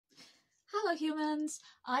Hello humans!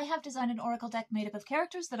 I have designed an oracle deck made up of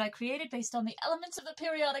characters that I created based on the elements of the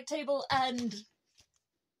periodic table, and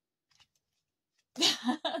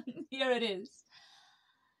here it is.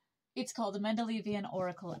 It's called the Mendelevian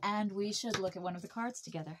Oracle, and we should look at one of the cards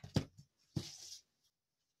together.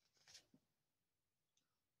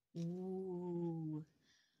 Ooh,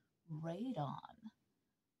 Radon.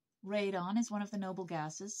 Radon is one of the noble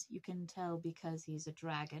gases. You can tell because he's a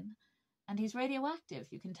dragon. And he's radioactive.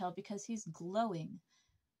 You can tell because he's glowing.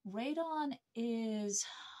 Radon is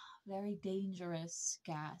a very dangerous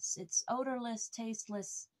gas. It's odorless,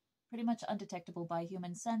 tasteless, pretty much undetectable by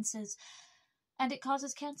human senses, and it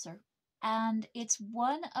causes cancer. And it's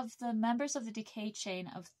one of the members of the decay chain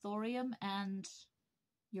of thorium and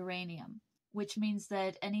uranium, which means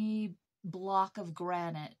that any block of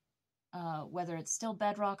granite, whether it's still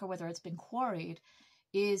bedrock or whether it's been quarried,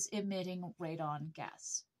 is emitting radon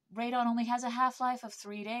gas. Radon only has a half-life of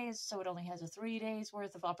 3 days, so it only has a 3 days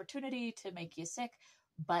worth of opportunity to make you sick,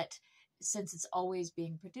 but since it's always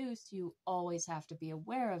being produced, you always have to be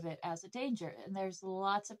aware of it as a danger. And there's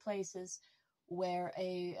lots of places where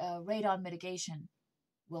a radon mitigation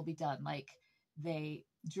will be done, like they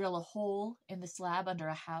drill a hole in the slab under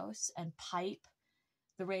a house and pipe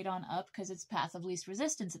the radon up because it's path of least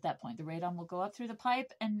resistance at that point. The radon will go up through the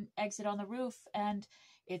pipe and exit on the roof, and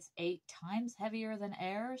it's 8 times heavier than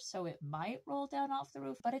air, so it might roll down off the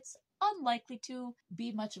roof, but it's unlikely to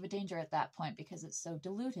be much of a danger at that point because it's so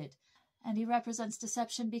diluted. And he represents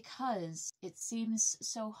deception because it seems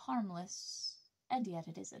so harmless, and yet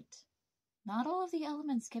it isn't. Not all of the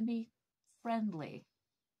elements can be friendly.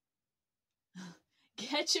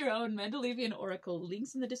 Get your own Mendelevian Oracle,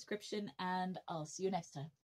 links in the description, and I'll see you next time.